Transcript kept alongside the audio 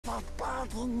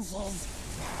Barginses.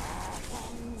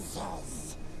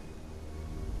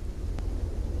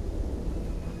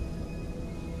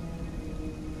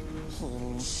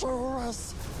 He'll show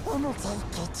us and we'll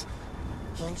take it.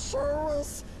 He'll show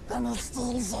us and he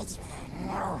steals it.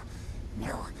 No.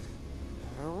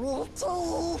 We'll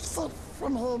take it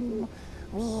from him.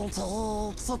 We'll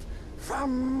take it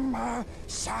from our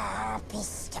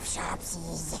sharpest of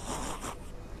sharpsies.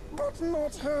 But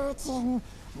not hurting,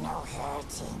 no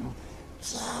hurting.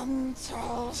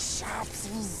 Gentle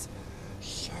sharpsies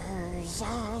shows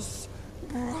us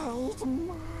bright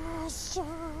master.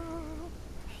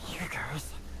 Here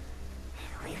goes.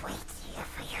 We wait here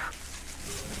for you.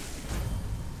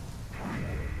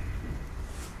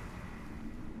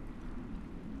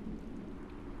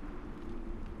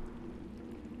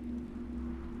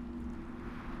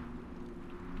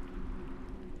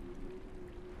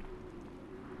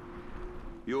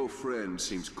 Your friend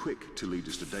seems quick to lead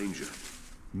us to danger.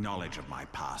 Knowledge of my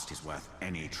past is worth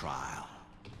any trial.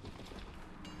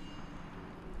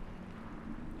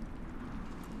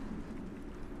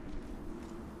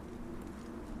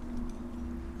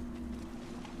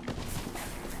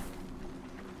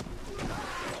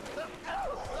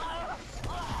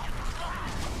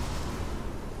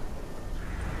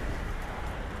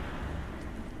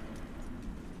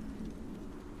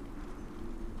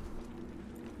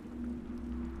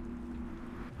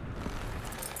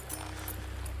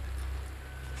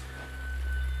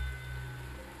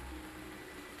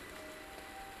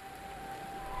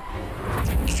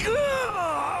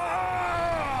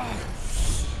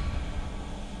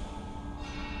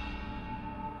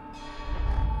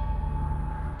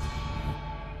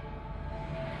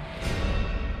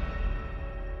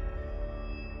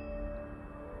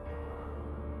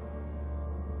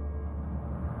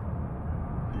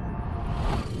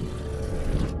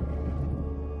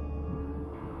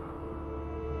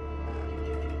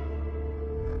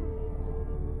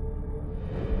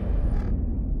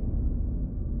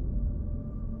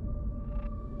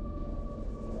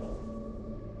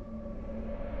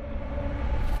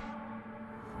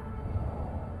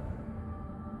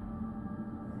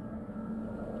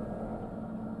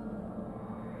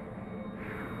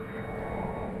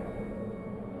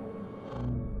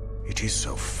 It is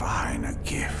so fine a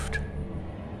gift.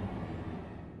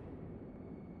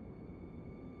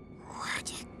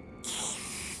 What a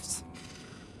gift.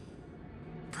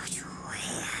 But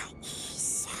where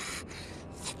is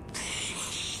the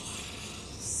precious?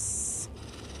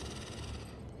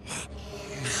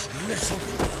 Little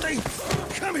thief!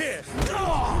 Come here!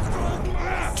 Tell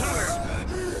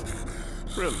him!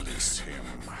 Release him.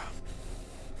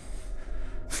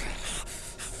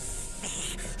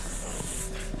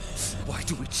 Why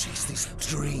do we chase these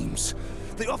dreams?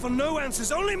 They offer no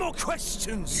answers, only more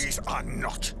questions! These are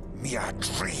not mere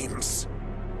dreams.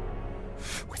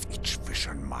 With each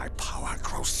vision, my power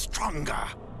grows stronger.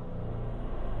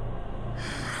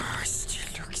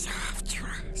 Still looks after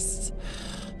us.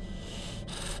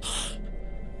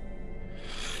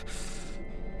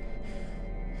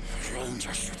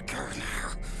 Ranger should go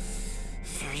now.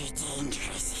 Very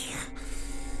dangerous here.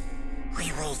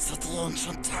 We wait at the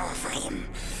ancient tower for him.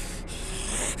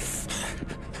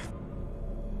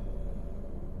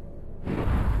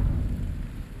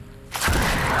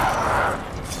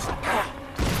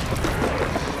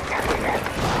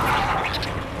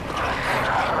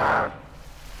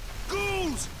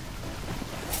 Ghouls!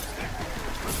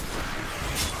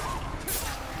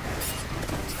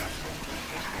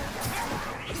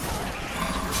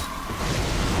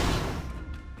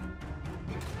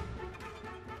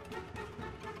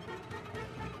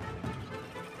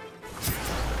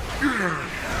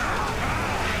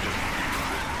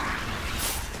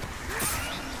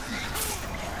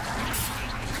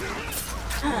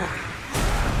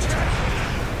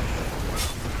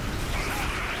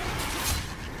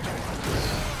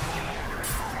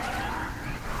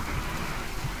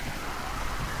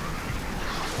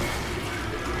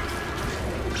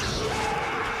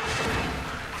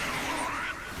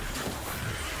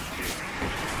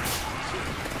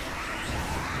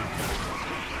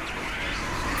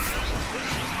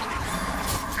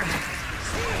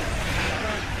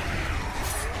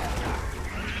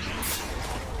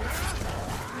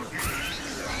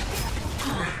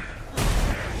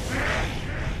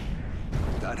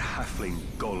 That halfling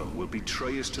golem will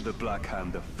betray us to the Black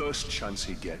Hand the first chance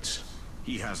he gets.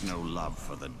 He has no love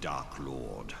for the Dark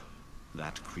Lord.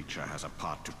 That creature has a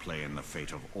part to play in the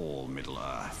fate of all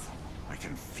Middle-earth. I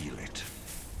can feel it.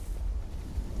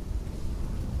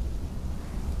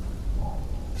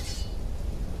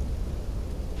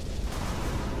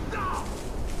 No!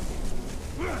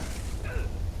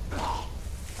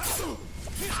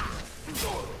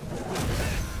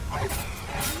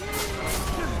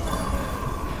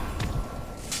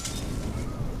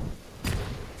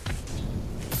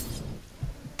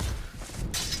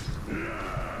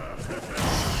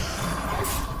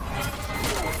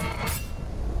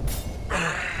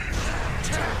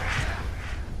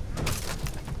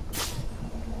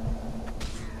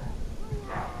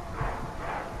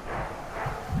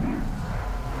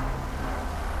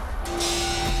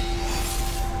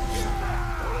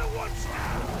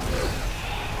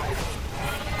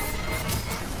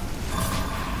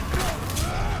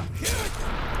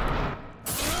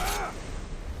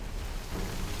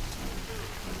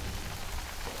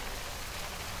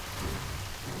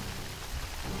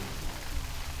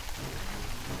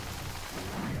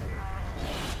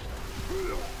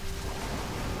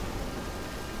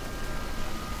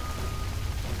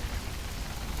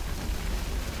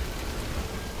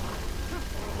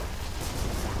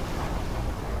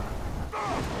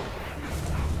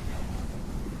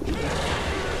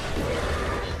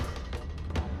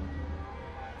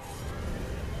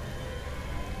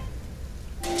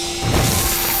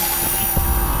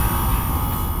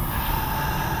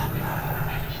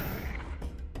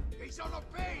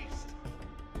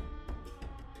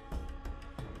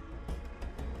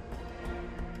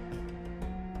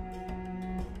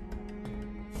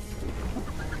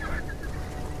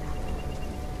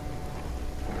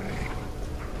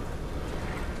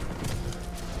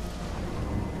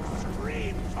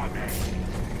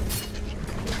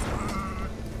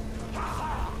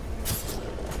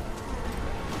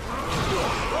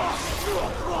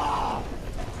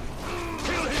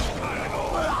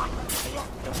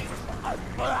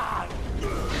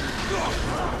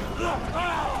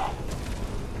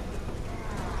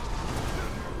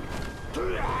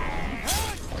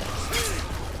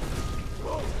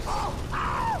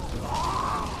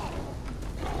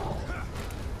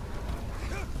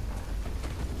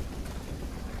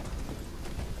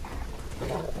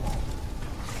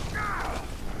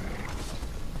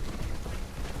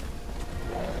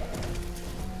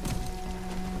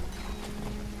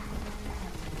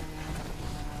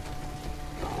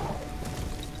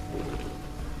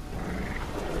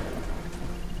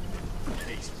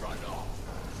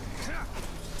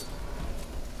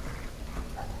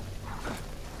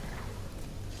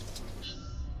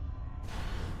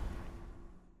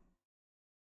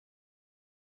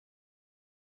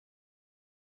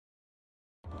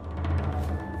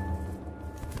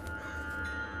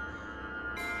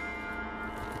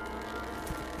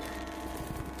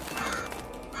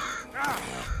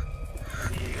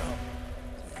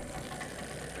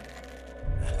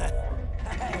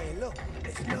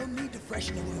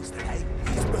 Freshen the wheels today.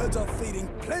 These birds are feeding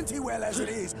plenty well as it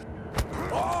is.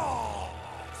 Oh!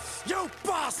 You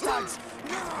bastards!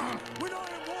 No! When I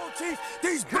am war chief,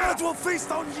 these birds will feast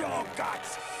on your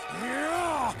guts!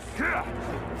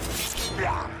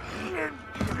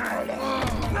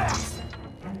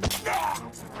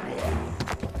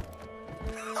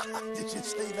 Did you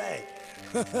see that?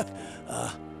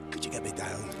 Could you get me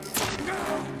down?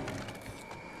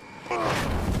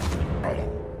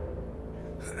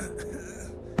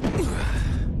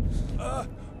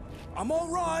 I'm all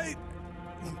right.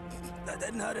 That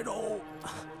didn't hurt at all.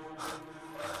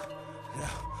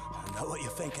 I know what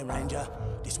you're thinking, Ranger.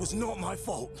 This was not my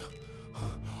fault.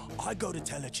 I go to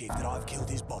tell the chief that I've killed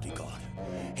his bodyguard.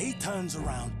 He turns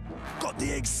around, got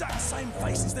the exact same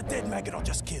face as the dead maggot I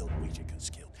just killed. Ouija-Gut's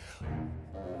killed.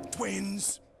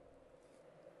 Twins.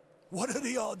 What are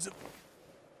the odds of...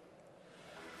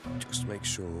 Just make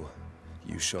sure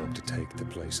you show up to take the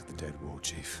place of the dead war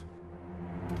chief.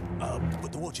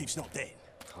 But the war chief's not dead.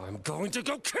 I'm going to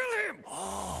go kill him!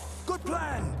 Oh, good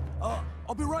plan.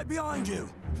 I'll be right behind you.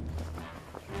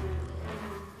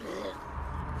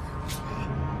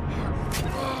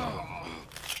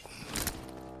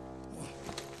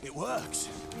 It works.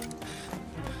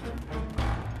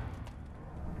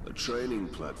 A training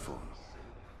platform.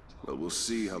 Well, we'll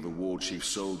see how the war chief's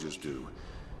soldiers do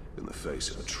in the face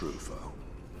of a true foe.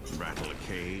 Rattle a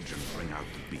cage and bring out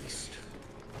the beast.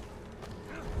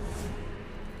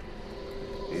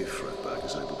 If Ratbag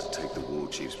is able to take the war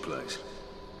chief's place,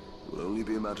 it will only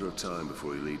be a matter of time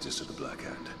before he leads us to the Black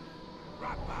Hand.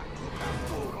 Ratbag took that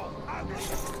photo and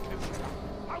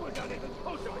I was not even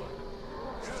supposed to be.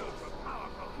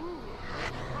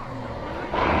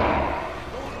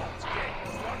 Warlord's dead.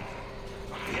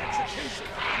 The execution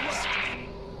of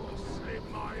the Slim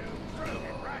Iron.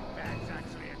 Ratbag's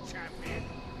actually a champion.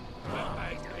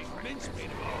 Ratbag's got his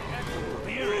mincemeat of all.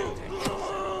 The irritant.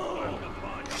 I'm gonna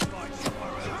find a fight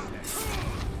somewhere else next.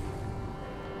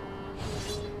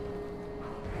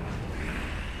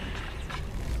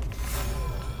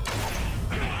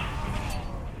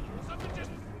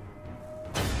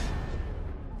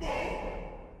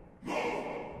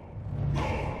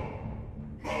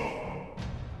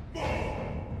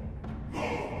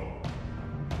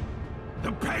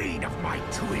 pain of my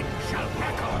twin shall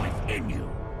echo within you.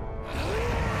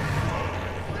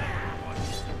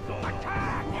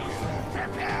 Attack!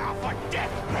 Prepare for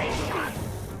death, Radiant!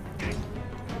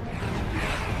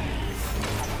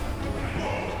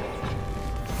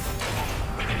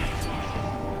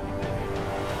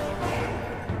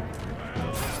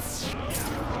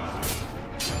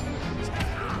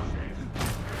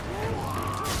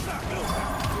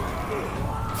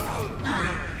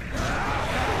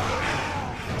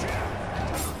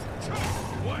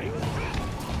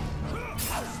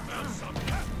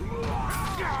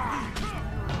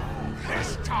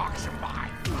 This talk's mine!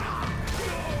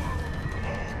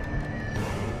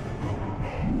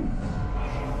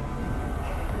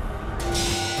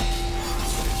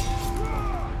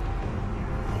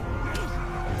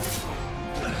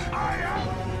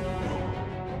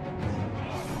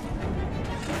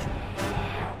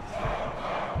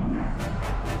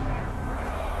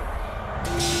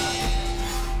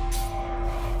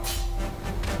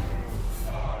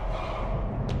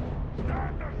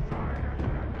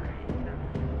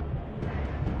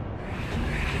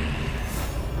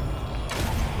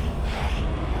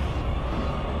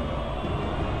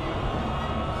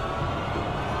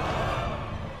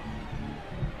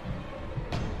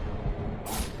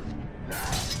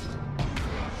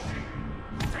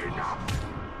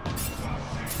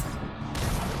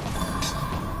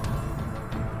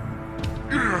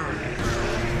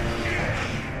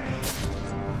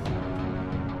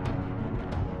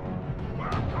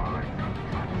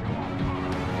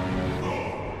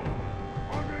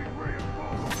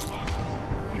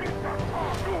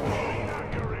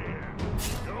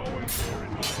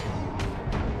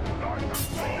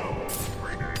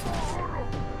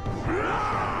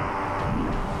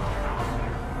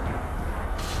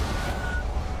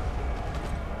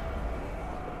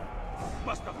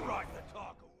 Must have brought the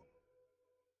talk.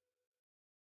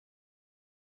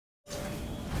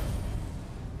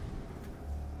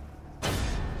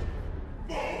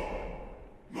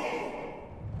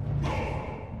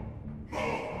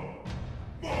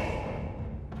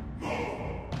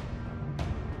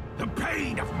 The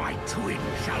pain of my twin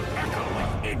shall echo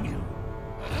within you.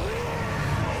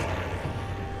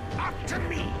 Up to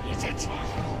me, is it?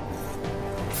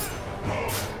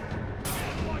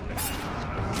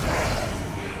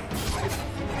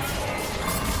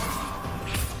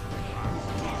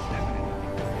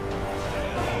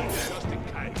 Just in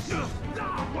case.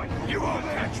 You won't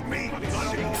catch me,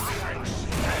 bloody Irish!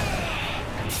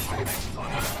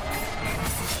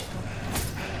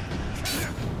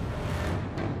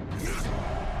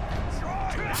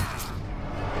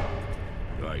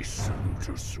 I salute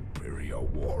a superior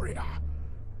warrior,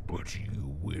 but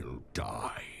you will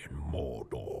die in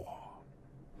Mordor.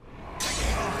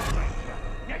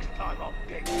 Next time I'll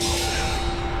get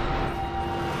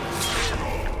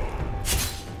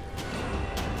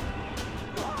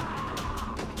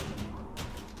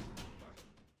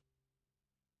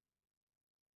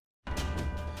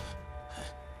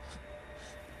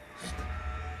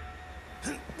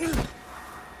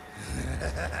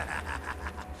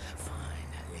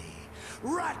Finally,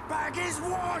 Ratbag is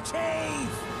war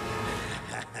chief!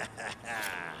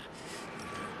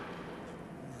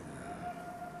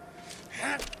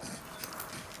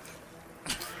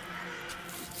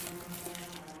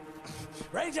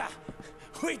 Ranger,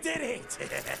 we did it!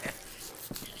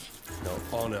 Now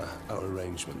honor our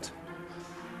arrangement.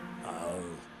 Oh,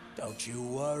 don't you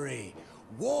worry.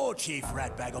 War Chief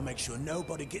Ratbag will make sure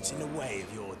nobody gets in the way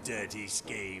of your dirty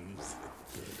schemes.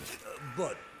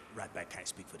 But Ratbag can't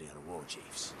speak for the other war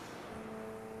chiefs.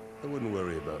 I wouldn't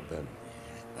worry about them.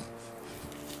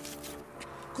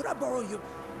 Could I borrow your...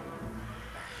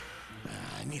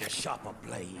 I need a sharper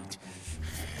blade.